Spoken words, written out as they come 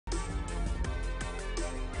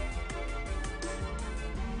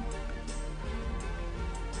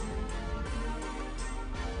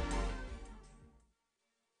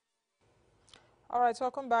All right,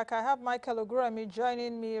 welcome back. I have Michael Ogunremi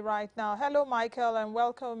joining me right now. Hello, Michael, and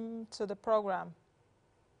welcome to the program.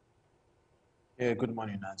 Yeah, good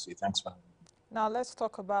morning, Nancy. Thanks for having me. Now, let's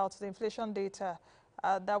talk about the inflation data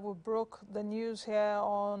that we broke the news here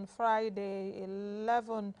on Friday,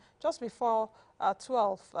 11, just before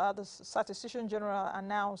 12. The Statistician General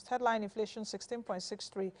announced headline inflation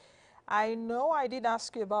 16.63. I know I did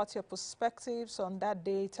ask you about your perspectives on that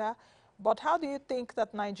data, but how do you think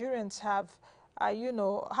that Nigerians have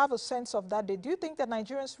a sense of that data? Do you think that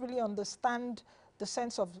Nigerians really understand the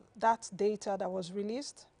sense of that data that was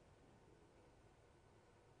released?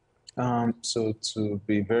 So to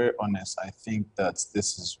be very honest, I think that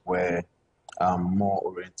this is where more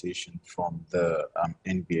orientation from the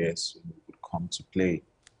NBS would come to play.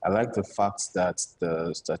 I like the fact that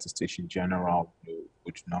the Statistician General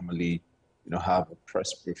would normally, have a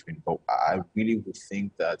press briefing, but I really would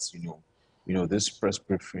think that, this press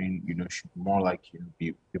briefing, should more like,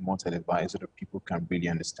 be more televised so that people can really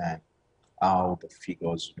understand how the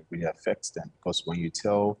figures really affect them. Because when you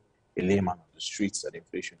tell a layman on the streets that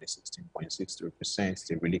inflation is 16.63%,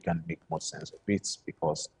 they really can make more sense of it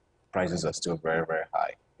because prices are still very, very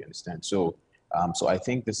high. You understand? So I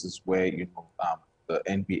think this is where the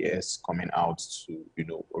NBS coming out to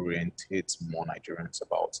orientate more Nigerians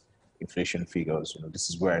about inflation figures. This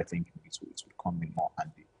is where I think it will come in more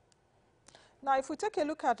handy. Now, if we take a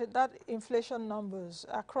look at it, that inflation numbers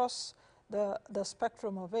across the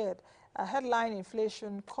spectrum of it, headline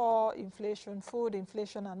inflation, core inflation, food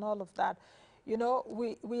inflation, and all of that,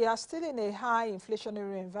 we are still in a high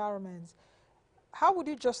inflationary environment. How would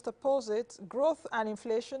you juxtapose it, growth and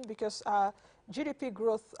inflation, because GDP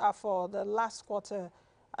growth for the last quarter,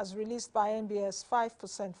 as released by NBS,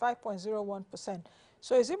 5%, 5.01%.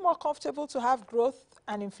 So is it more comfortable to have growth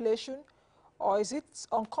and inflation, or is it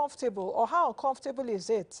uncomfortable, or how uncomfortable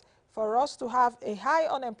is it for us to have a high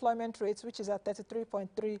unemployment rate, which is at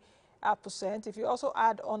 33.3%? If you also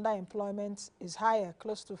add underemployment, is higher,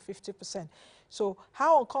 close to 50%. So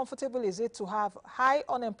how uncomfortable is it to have high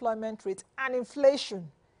unemployment rate and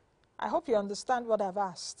inflation? I hope you understand what I've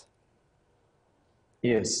asked.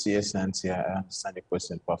 Yes, Nancy, I understand the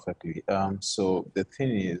question perfectly. So the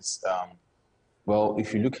thing is, well,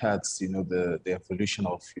 if you look at the evolution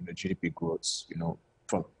of GDP growth,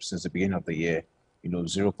 from since the beginning of the year,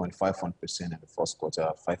 0.51% in the first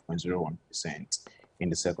quarter, 5.01% in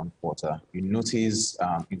the second quarter. You notice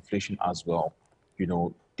inflation as well.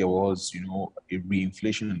 There was a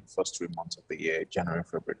reinflation in the first 3 months of the year, January,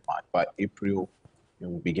 February, March. By April,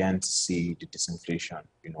 we began to see the disinflation,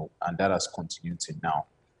 and that has continued to now.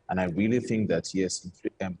 And I really think that yes,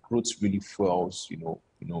 growth really fuels,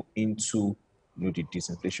 into the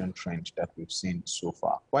disinflation trend that we've seen so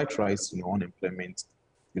far. Quite right, unemployment,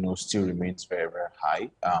 still remains very, very high.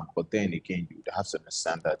 But then again, you have to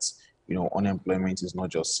understand that, unemployment is not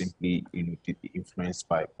just simply, influenced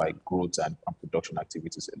by growth and production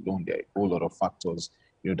activities alone. There are a whole lot of factors,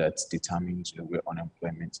 that determines, where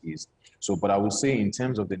unemployment is. So, but I would say in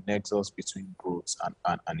terms of the nexus between growth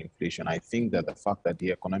and inflation, I think that the fact that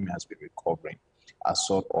the economy has been recovering as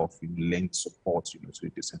sort of linked support, to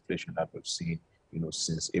the disinflation that we've seen,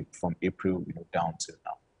 since from April, down till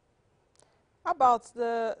now. About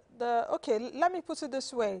okay, let me put it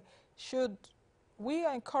this way. Should we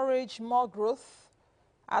encourage more growth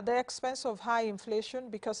at the expense of high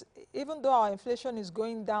inflation? Because even though our inflation is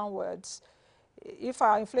going downwards, if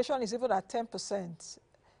our inflation is even at 10%,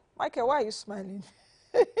 Michael, why are you smiling?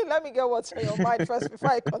 Let me get what's on your mind first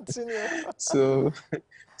before I continue. So,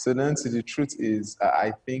 so Nancy, the truth is,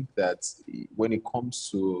 I think that when it comes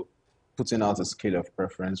to putting out a scale of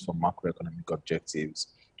preference for macroeconomic objectives,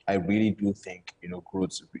 I really do think,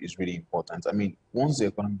 growth is really important. I mean, once the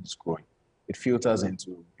economy is growing, it filters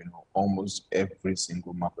into, almost every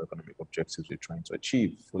single macroeconomic objectives we're trying to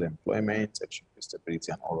achieve: full employment, exchange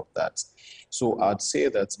stability, and all of that. So I'd say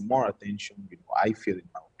that more attention, I feel, in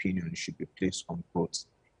my opinion, should be placed on growth.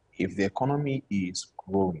 If the economy is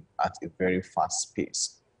growing at a very fast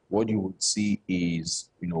pace, what you would see is,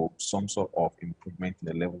 some sort of improvement in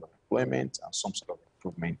the level of employment and some sort of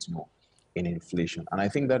improvement, in inflation. And I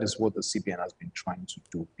think that is what the CBN has been trying to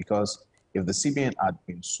do, because if the CBN had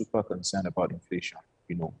been super concerned about inflation,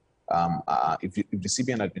 if the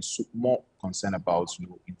CBN had been more concerned about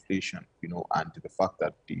inflation, and the fact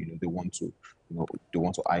that they want to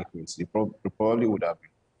hike rates, they probably would have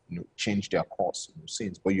changed their course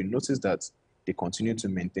since. But you notice that they continue to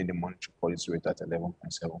maintain the monetary policy rate at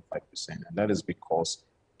 11.75%, and that is because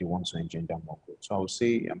they want to engender more growth. So I would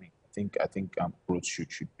say, I think growth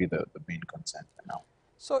should be the main concern for now.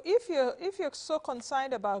 So if you're so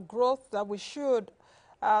concerned about growth that we should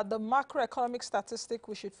the macroeconomic statistic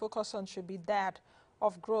we should focus on should be that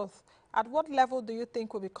of growth. At what level do you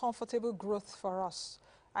think will be comfortable growth for us?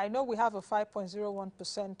 I know we have a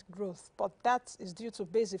 5.01% growth, but that is due to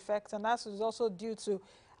base effect, and that is also due to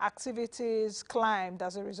activities climbed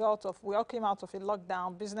as a result of we all came out of a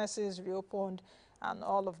lockdown, businesses reopened, and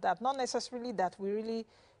all of that. Not necessarily that we really,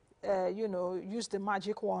 you know, used the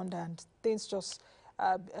magic wand and things just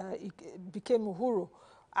became uhuru.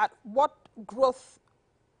 At what growth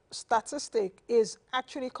statistic is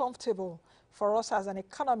actually comfortable for us as an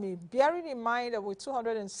economy, bearing in mind that with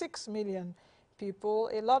 206 million people,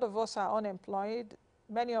 a lot of us are unemployed,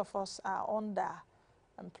 many of us are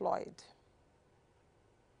underemployed.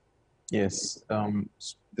 Yes,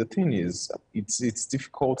 the thing is, it's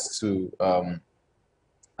difficult to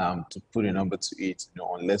put a number to it, you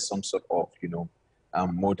know, unless some sort of, you know,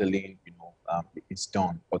 modeling, you know, is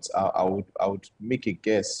done. But I would make a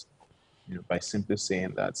guess, you know, by simply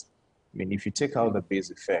saying that, I mean, if you take out the base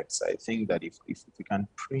effects, I think that if we can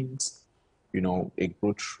print, you know, a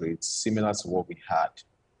growth rate similar to what we had,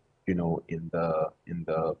 you know, in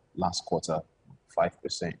the last quarter,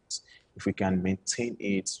 5%, if we can maintain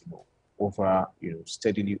it, you know, over, you know,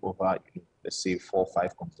 steadily over, you know, let's say 4 or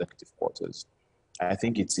 5 consecutive quarters, I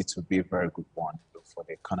think it would be a very good one, you know, for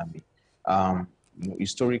the economy. You know,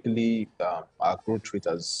 historically, our growth rate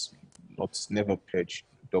has not never pledged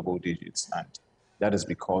double digits, and that is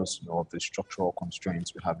because, you know, of the structural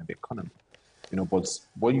constraints we have in the economy. You know, but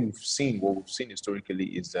what we've seen historically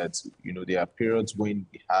is that, you know, there are periods when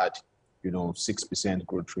we had, you know, 6%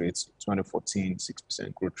 growth rates, 2014,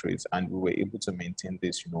 6% growth rates, and we were able to maintain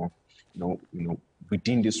this,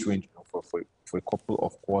 within this range, you know, for a couple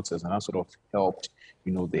of quarters, and that sort of helped,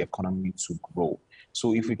 you know, the economy to grow.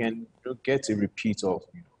 So if we can, you know, get a repeat of,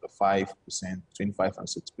 you know, the 5%, 25 and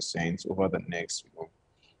 6% over the next, you know,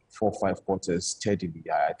 4 or 5 quarters steadily,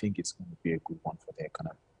 I think it's going to be a good one for the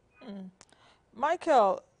economy.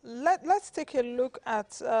 Michael, let's take a look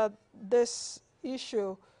at this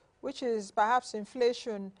issue, which is perhaps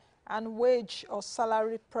inflation and wage or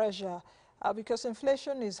salary pressure. Because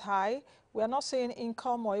inflation is high, we are not seeing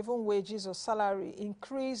income or even wages or salary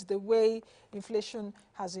increase the way inflation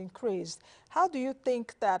has increased. How do you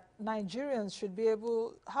think that Nigerians should be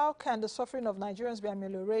able, how can the suffering of Nigerians be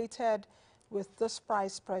ameliorated with this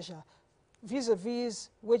price pressure? Vis-a-vis,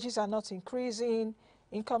 wages are not increasing,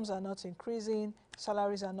 incomes are not increasing,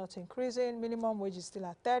 salaries are not increasing, minimum wage is still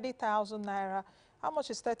at 30,000 naira. How much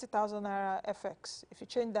is 30,000 naira FX? If you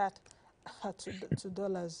change that to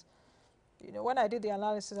dollars, you know, when I did the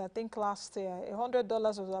analysis, I think last year, $100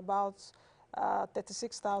 was about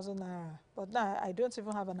 36,000 naira. But now I don't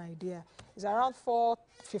even have an idea. It's around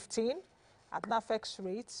 415 at NAFEX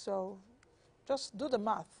rate. So just do the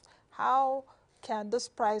math. How can this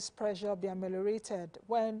price pressure be ameliorated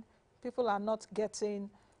when people are not getting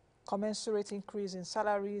commensurate increase in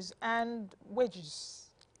salaries and wages?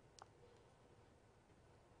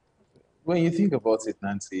 When you think about it,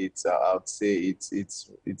 Nancy, I would say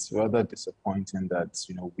it's rather disappointing that,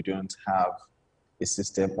 you know, we don't have a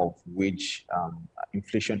system of wage,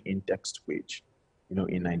 inflation indexed wage, you know,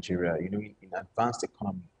 in Nigeria. You know, in advanced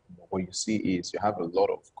economy, you know, what you see is you have a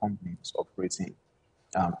lot of companies operating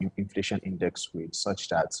inflation index wage, such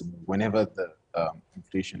that whenever the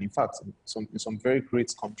inflation, in fact, in some very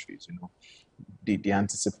great countries, you know, they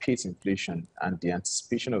anticipate inflation, and the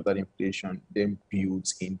anticipation of that inflation then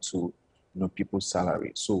builds into, you know, people's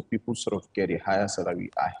salary. So people sort of get a higher salary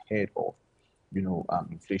ahead of, you know,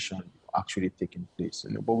 inflation actually taking place.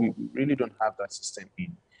 You know, but we really don't have that system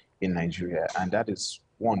in Nigeria, and that is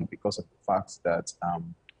one because of the fact that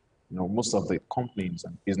you know, most of the companies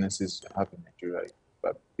and businesses you have in Nigeria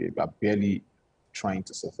are barely trying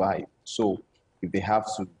to survive. So if they have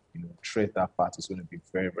to, you know, trade that part, it's going to be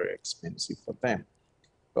very, very expensive for them.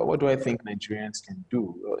 But what do I think Nigerians can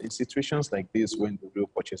do? In situations like this, when the real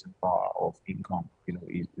purchasing power of income, you know,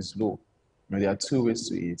 is low, you know, there are two ways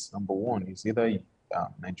to it. Number one is either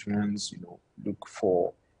Nigerians, you know, look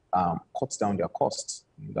for cuts down their costs.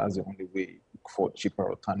 You know, that's the only way. Look for cheaper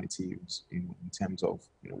alternatives in terms of,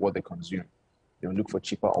 you know, what they consume. You know, look for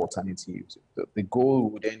cheaper alternatives. The goal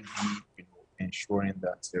would then be, you know, ensuring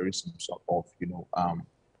that there is some sort of, you know,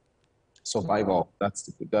 survival. That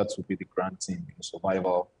would be the grand thing, you know,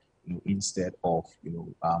 survival, you know, instead of, you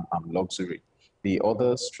know, luxury. The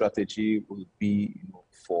other strategy will be, you know,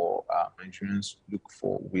 for Nigerians look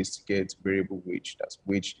for ways to get variable wage. That's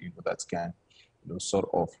wage, you know, that can, you know, sort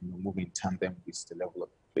of, you know, move in tandem with the level of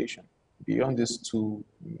inflation. Beyond these two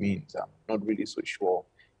means, I'm not really so sure,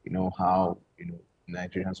 you know, how, you know,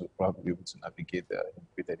 Nigerians will probably be able to navigate the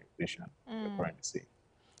inflation we're currently seeing.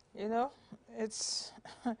 You know, it's,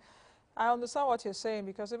 I understand what you're saying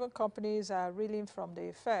because even companies are reeling from the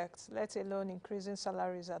effects, let alone increasing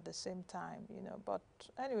salaries at the same time, you know. But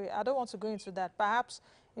anyway, I don't want to go into that. Perhaps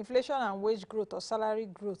inflation and wage growth or salary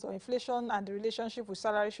growth or inflation and the relationship with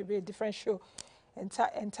salary should be a different show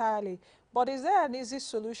entirely. But is there an easy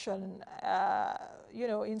solution, you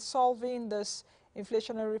know, in solving this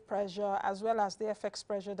inflationary pressure as well as the FX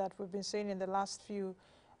pressure that we've been seeing in the last few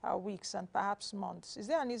weeks and perhaps months? Is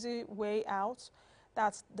there an easy way out?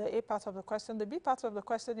 That's the A part of the question. The B part of the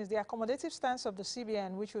question is the accommodative stance of the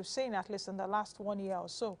CBN, which we've seen at least in the last 1 year or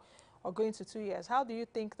so, or going to 2 years. How do you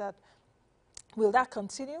think that, will that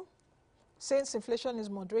continue since inflation is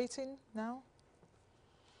moderating now?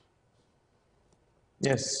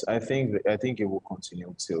 Yes, I think it will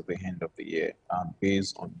continue till the end of the year,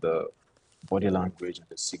 based on the body language and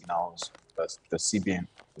the signals that the CBN,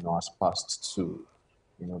 has passed to,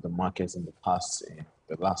 the markets in the past, in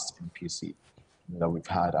the last MPC that we've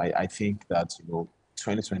had. I think that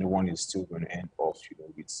 2021 is still going to end off,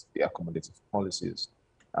 with the accommodative policies.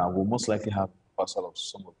 We'll most likely have reversal of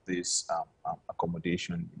some of this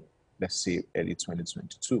accommodation, let's say early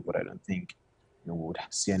 2022, but I don't think we would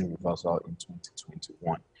see any reversal in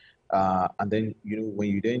 2021. And then, when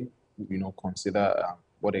you then, consider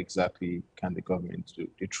what exactly can the government do?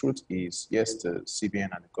 The truth is, yes, the CBN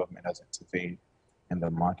and the government has intervened in the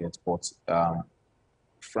market, but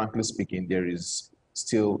frankly speaking, there is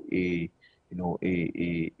still a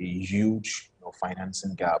huge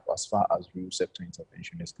financing gap as far as real sector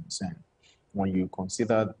intervention is concerned. When you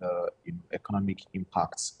consider the economic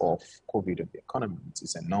impacts of COVID on the economy, it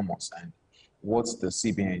is enormous, and what the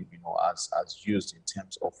CBN has used in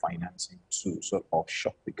terms of financing to sort of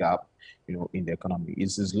shock the gap in the economy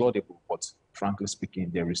is laudable, but frankly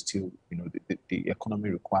speaking, there is still the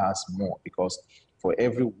economy requires more, because for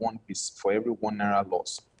every one naira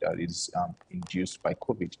loss that is induced by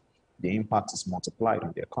COVID, the impact is multiplied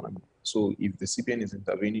on the economy. So if the CBN is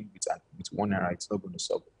intervening with 1 naira, it's not going to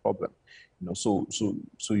solve the problem. So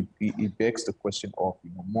it begs the question of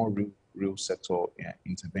more real sector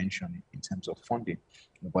intervention in terms of funding.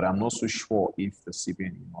 But I'm not so sure if the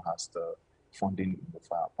CBN has the funding in the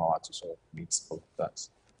firepower to sort of meet all of that.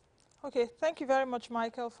 Okay, thank you very much,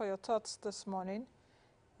 Michael, for your thoughts this morning.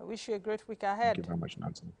 I wish you a great week Thank you ahead. very much,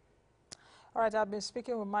 Nancy. All right, I've been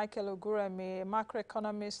speaking with Michael Ogunremi, a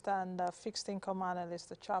macroeconomist and fixed income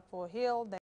analyst at Chapel Hill.